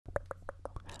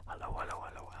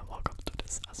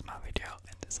this ASMR video.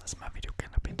 In this ASMR video,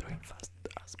 gonna be doing first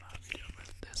ASMR video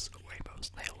with this rainbow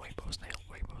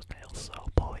snail. So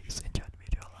please enjoy the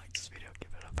video, like this video,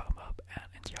 give it a thumb up, and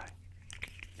enjoy.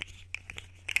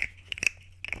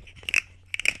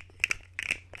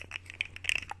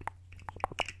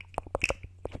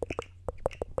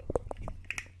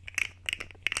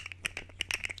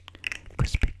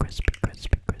 Crispy.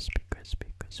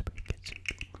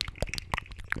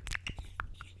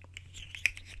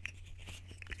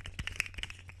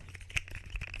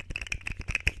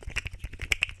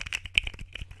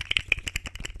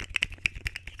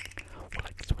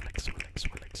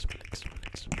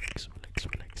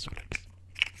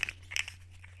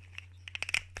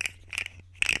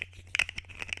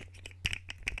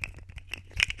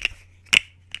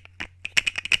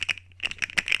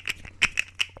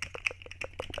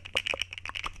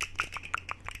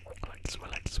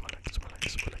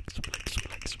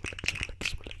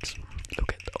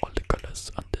 Look at all the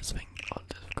colors on this thing, all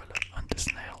the colors on the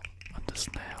snail. The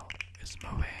snail is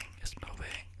moving,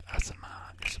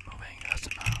 ASMR is moving,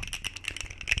 ASMR.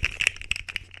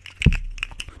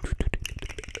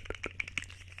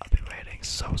 I've been waiting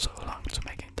so long to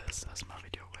making this ASMR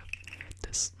video with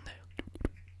this snail.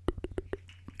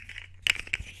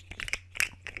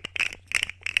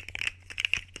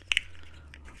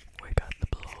 We got the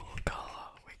blue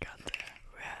color, we got the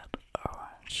red,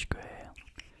 orange, green,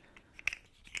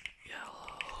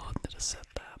 yellow, did I set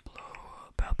that,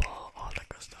 blue, purple, all that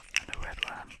good stuff, and the red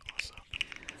one also.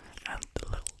 And the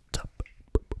little top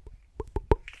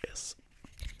is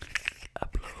a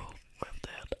blue with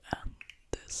that and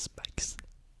this spikes.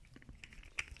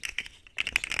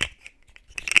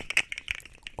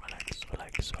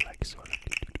 Relax.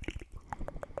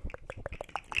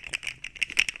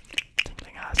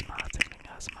 Tingling asthma,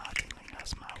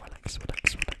 relax,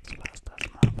 fast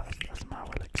asthma,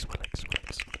 relax.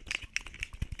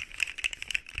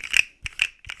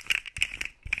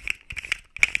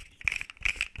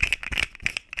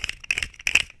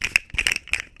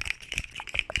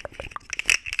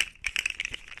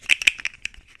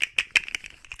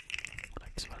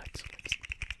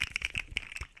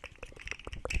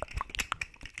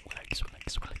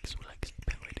 Relax.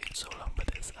 Been waiting so long for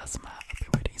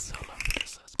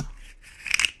this asthma.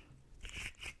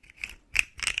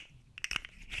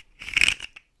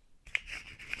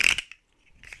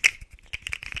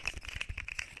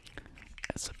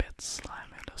 It's a bit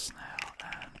slimy, the snail,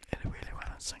 and it really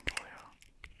wanna single you.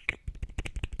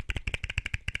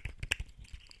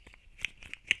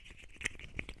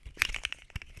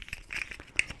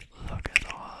 Look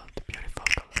at all the beautiful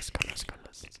colors. Relax,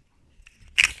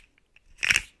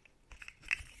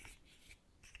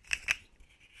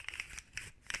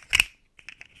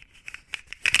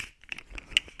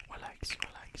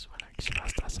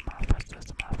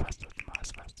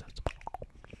 fast asthma.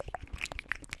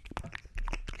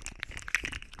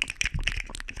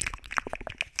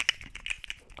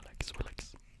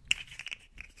 Relax.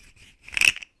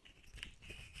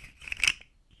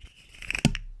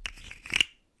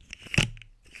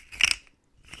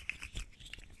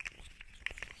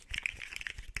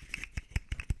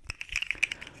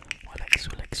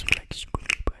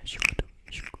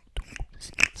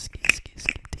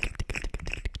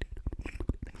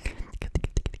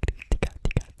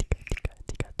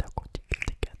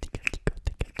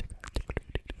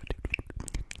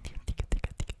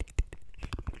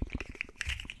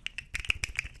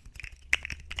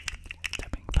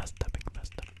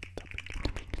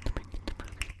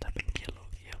 Tapping yellow,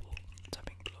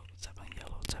 tapping blue, tapping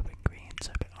yellow, tapping green,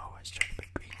 tapping orange, tapping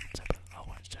green, tapping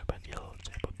orange, tapping yellow,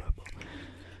 tapping purple,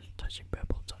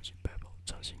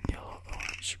 touching yellow,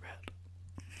 orange, red,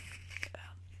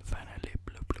 and finally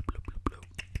blue.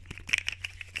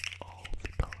 All the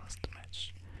colors to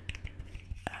match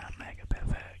and make a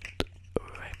perfect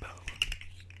rainbow.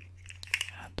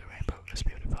 And the rainbow is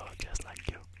beautiful, just like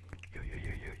you.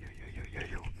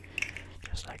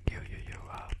 Just like you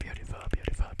are beautiful.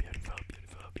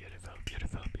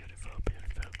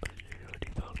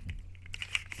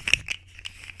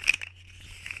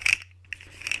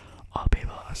 All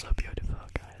people are so beautiful,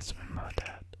 guys. Remember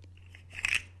that.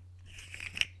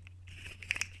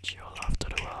 Show love to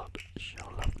the world. Show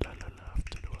love to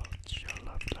the world. Show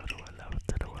love to the world. Show love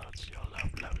to the world. Show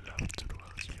love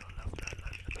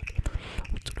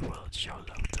to the world. Show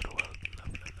love to the world.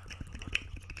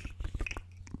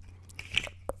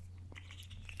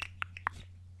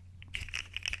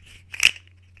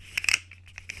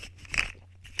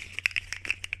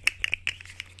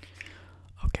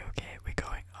 Okay, we're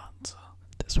going on to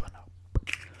this one up.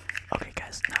 Okay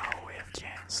guys, now we have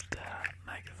changed the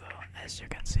microphone. As you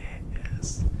can see, it is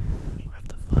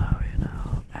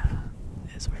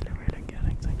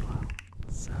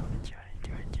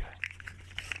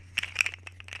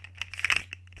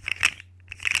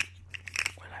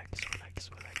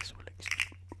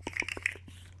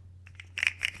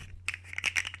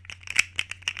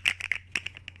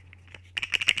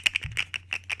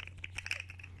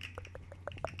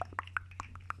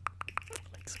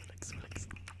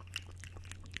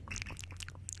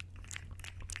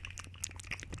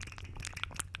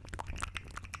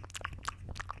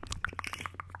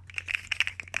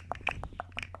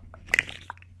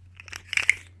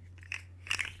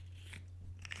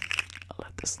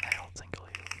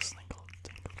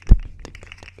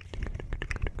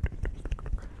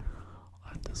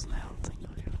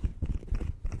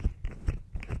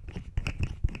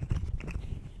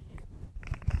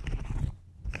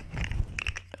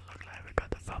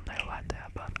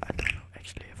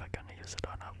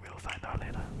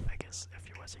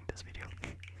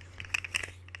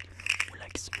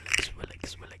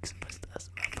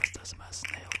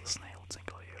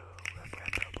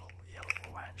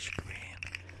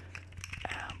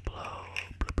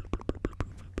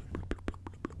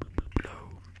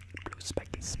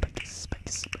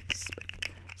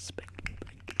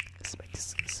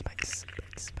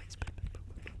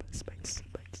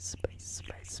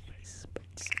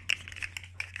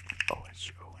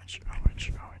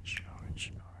orange, orange, orange,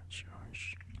 orange, orange,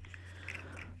 orange.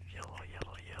 Yellow,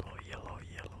 yellow, yellow, yellow,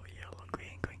 yellow, yellow,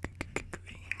 green, green, green, green,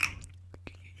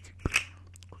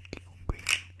 green,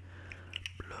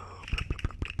 blue,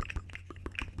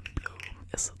 blue.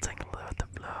 It's a tingle with the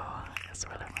blue. It's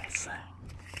really amazing.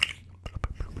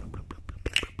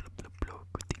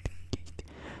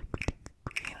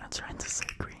 Green, I'm trying to say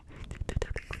green. Green,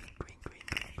 green, green,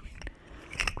 green.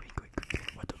 Green, green, green.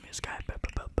 What do we sky?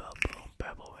 Purple, purple,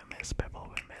 purple, we miss, purple,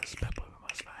 we miss, purple, we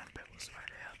must find, purple's right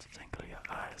here to tingle your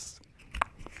eyes.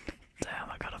 Damn,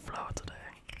 I got a flower today.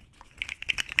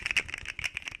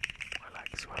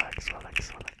 Relax, relax,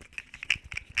 relax, relax.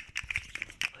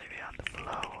 Leave it on the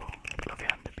flow, leave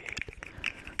it on the beat.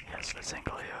 Yes, we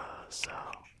tingle here, so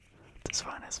this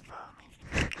one is for me.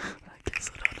 I guess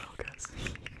I don't know, guys.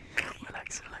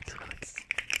 Relax, relax, relax.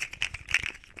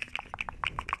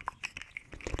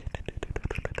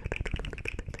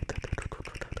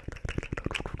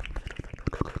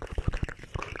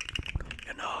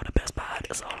 You know, the best part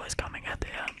is always coming at the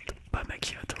end, but make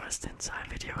sure to rest inside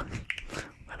video.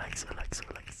 Relax, relax,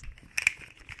 relax.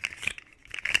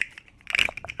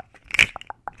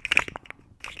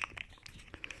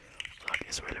 Look,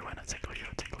 it's really when I tickle you,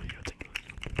 tickle you, tickle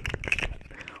you.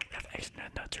 We have actually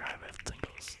no try with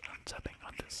tingles. I'm tapping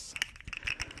on this.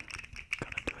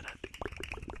 Gonna do that.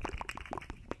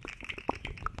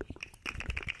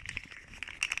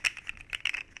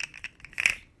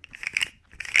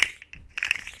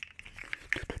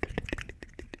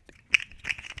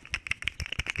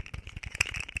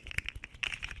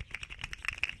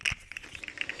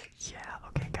 Yeah,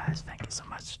 okay guys, thank you so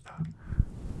much for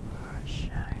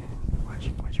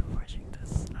watching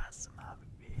this ASMR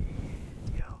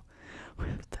video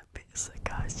with the pizza.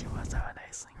 Guys, you must have an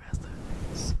amazing rest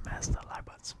of smash the like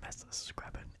button, smash the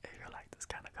subscribe button if you like this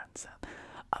kind of content.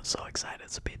 I'm so excited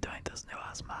to be doing this new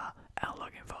ASMR and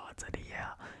looking forward to the year.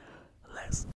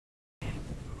 Let's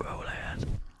roll ahead.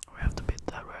 We have to beat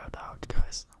that road out,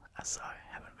 guys. I'm sorry,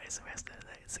 have an amazing rest of the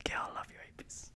day. It's again, I love you.